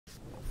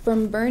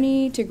From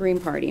Bernie to Green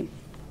Party.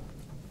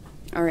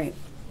 All right.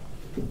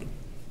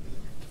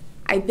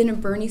 I've been a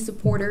Bernie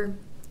supporter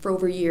for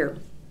over a year.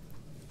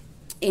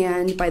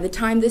 And by the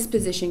time this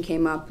position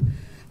came up,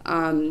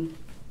 I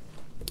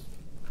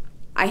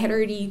had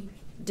already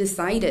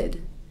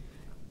decided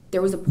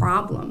there was a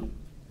problem.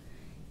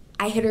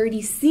 I had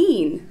already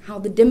seen how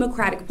the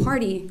Democratic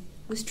Party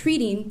was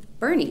treating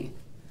Bernie.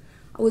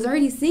 I was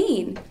already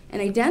seeing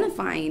and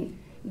identifying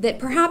that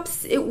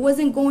perhaps it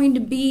wasn't going to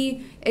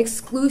be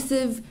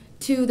exclusive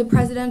to the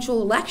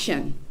presidential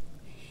election.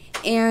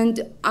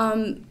 And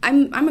I'm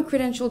a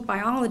credentialed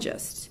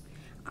biologist.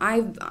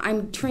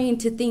 I'm trained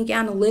to think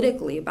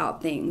analytically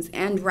about things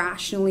and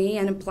rationally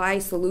and apply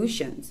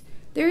solutions.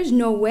 There is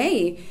no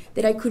way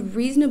that I could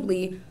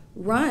reasonably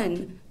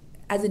run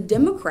as a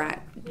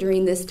Democrat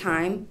during this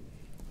time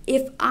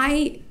if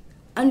I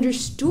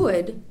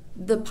understood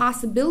the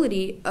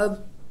possibility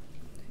of,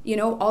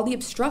 all the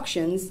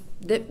obstructions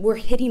that were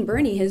hitting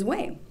Bernie his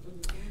way.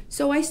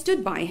 So I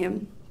stood by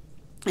him,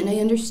 and I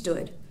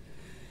understood.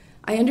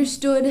 I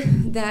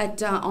understood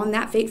that on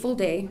that fateful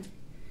day,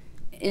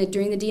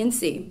 during the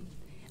DNC,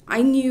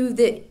 I knew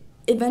that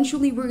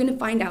eventually we're going to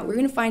find out. We're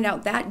going to find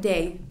out that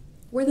day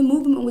where the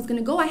movement was going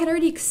to go. I had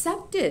already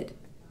accepted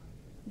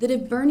that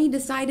if Bernie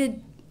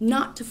decided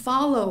not to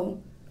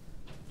follow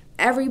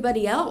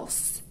everybody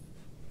else,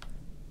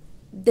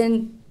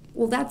 then,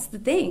 well, that's the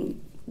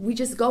thing. We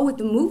just go with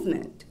the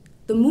movement.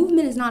 The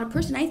movement is not a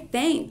person. I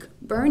thank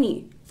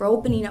Bernie for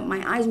opening up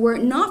my eyes. Were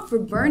it not for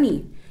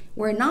Bernie,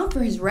 were it not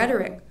for his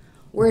rhetoric,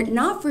 were it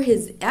not for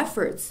his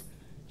efforts,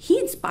 he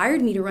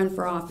inspired me to run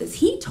for office.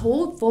 He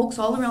told folks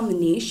all around the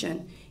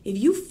nation, if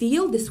you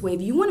feel this way,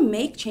 if you want to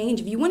make change,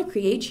 if you want to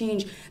create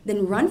change,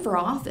 then run for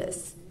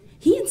office.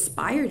 He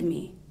inspired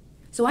me.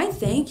 So I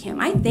thank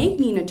him. I thank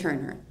Nina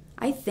Turner.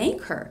 I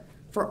thank her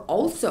for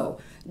also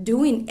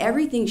doing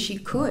everything she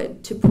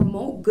could to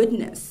promote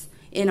goodness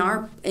in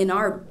our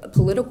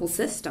political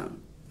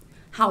system.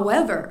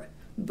 However,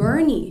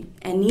 Bernie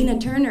and Nina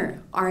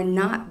Turner are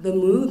not the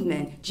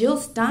movement. Jill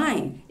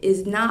Stein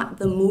is not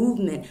the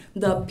movement.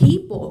 The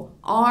people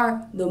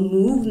are the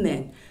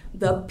movement.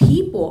 The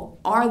people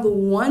are the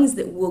ones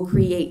that will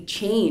create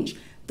change.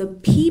 The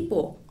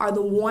people are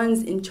the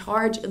ones in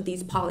charge of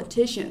these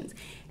politicians.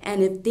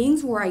 And if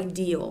things were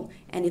ideal,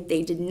 and if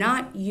they did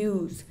not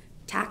use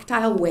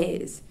tactile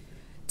ways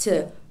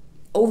to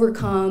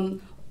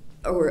overcome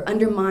or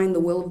undermine the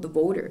will of the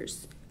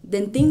voters,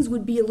 then things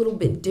would be a little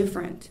bit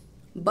different.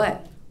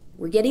 But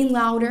we're getting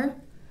louder,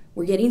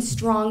 we're getting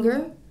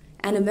stronger,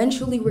 and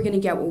eventually we're going to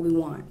get what we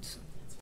want.